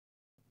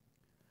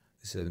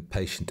This is a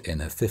patient in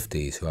her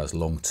 50s who has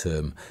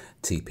long-term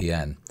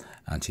TPN,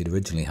 and she'd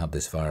originally had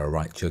this via a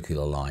right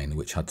jugular line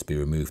which had to be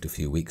removed a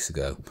few weeks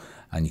ago,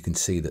 and you can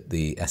see that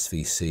the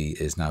SVC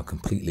is now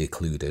completely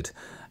occluded,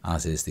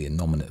 as is the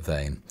innominate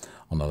vein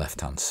on the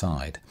left-hand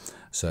side.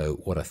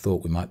 So what I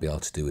thought we might be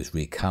able to do is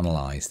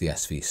recanalize the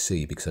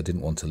SVC, because I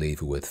didn't want to leave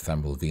her with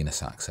femoral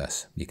venous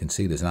access. You can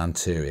see there's an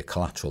anterior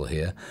collateral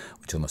here,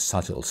 which on the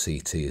sagittal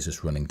CT is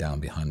just running down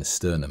behind the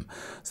sternum.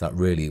 So that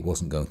really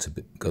wasn't going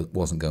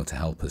to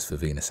help us for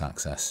venous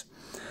access.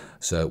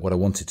 So what I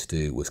wanted to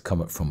do was come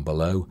up from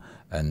below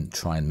and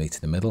try and meet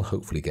in the middle,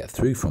 hopefully get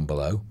through from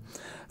below.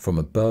 From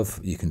above,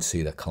 you can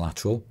see the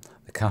collateral.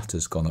 The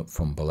catheter's gone up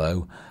from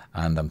below,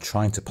 and I'm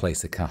trying to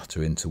place the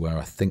catheter into where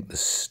I think the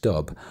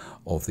stub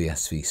of the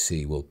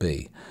SVC will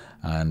be.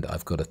 And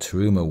I've got a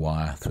Terumo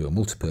wire through a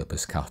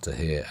multipurpose catheter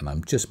here, and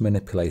I'm just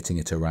manipulating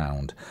it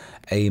around,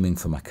 aiming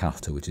for my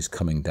catheter, which is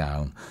coming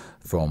down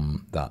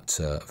from that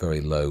very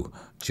low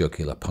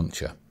jugular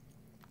puncture.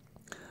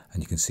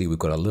 And you can see we've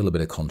got a little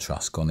bit of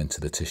contrast gone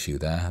into the tissue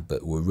there,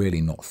 but we're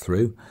really not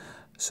through.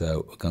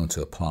 So we're going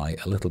to apply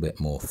a little bit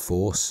more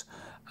force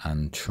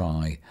and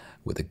try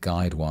with a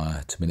guide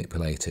wire to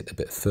manipulate it a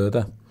bit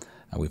further.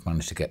 And we've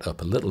managed to get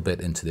up a little bit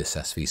into this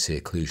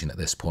SVC occlusion at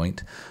this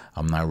point.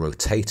 I'm now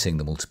rotating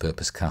the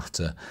multipurpose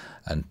catheter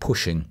and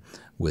pushing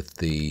with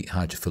the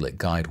hydrophilic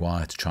guide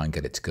wire to try and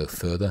get it to go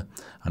further.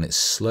 And it's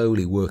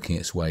slowly working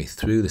its way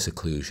through this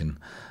occlusion,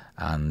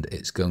 and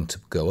it's going to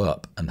go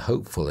up and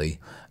hopefully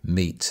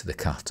meet the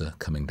catheter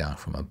coming down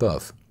from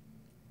above.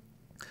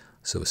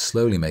 So we're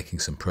slowly making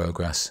some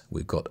progress.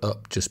 We've got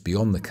up just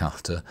beyond the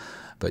catheter,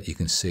 but you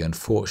can see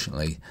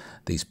unfortunately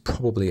these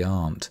probably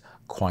aren't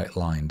quite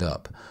lined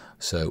up.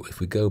 So if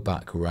we go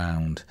back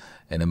round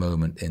in a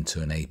moment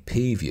into an AP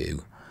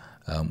view,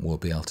 we'll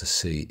be able to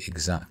see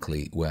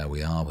exactly where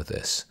we are with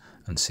this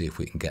and see if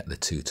we can get the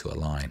two to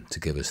align to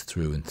give us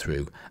through and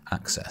through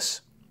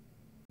access.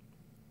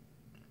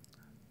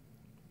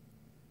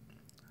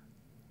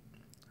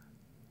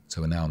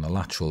 So we're now on the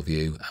lateral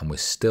view, and we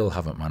still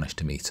haven't managed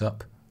to meet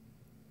up.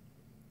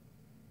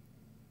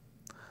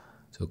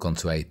 So we've gone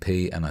to AP,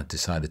 and I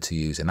decided to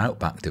use an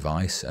Outback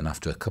device, and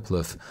after a couple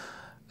of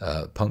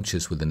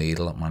punctures with the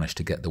needle, I managed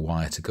to get the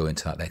wire to go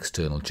into that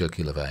external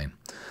jugular vein.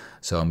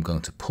 So I'm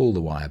going to pull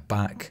the wire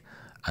back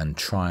and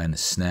try and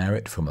snare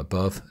it from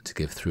above to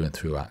give through and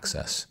through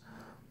access.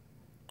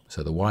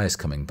 So the wire's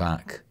coming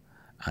back,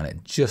 and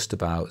it just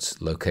about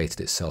located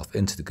itself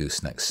into the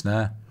gooseneck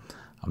snare.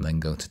 I'm then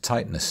going to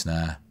tighten the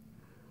snare,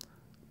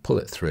 pull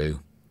it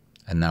through,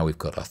 and now we've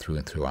got our through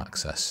and through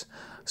access.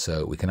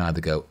 So we can either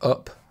go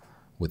up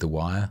with the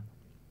wire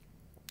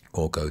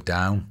or go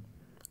down,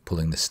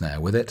 pulling the snare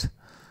with it.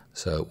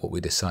 So what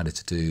we decided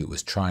to do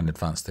was try and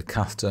advance the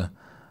catheter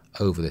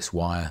over this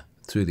wire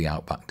through the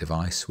Outback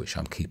device, which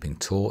I'm keeping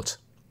taut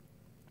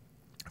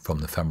from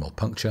the femoral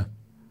puncture.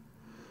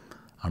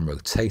 I'm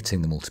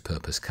rotating the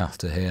multipurpose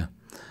catheter here,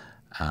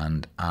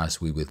 and as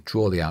we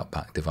withdraw the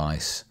Outback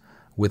device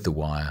with the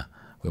wire,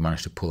 we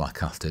managed to pull our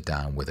catheter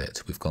down with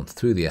it. We've gone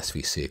through the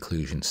SVC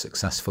occlusion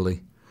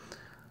successfully.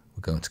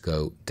 We're going to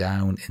go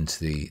down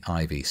into the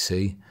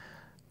IVC.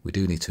 We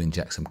do need to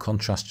inject some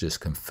contrast to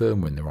just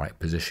confirm we're in the right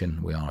position.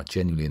 We are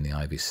genuinely in the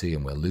IVC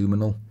and we're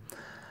luminal.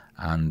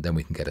 And then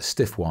we can get a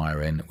stiff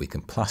wire in. We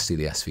can plaster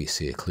the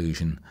SVC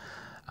occlusion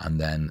and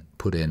then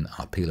put in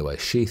our peel-away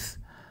sheath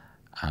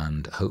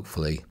and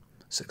hopefully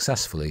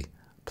successfully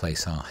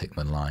place our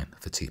Hickman line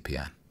for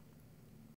TPN.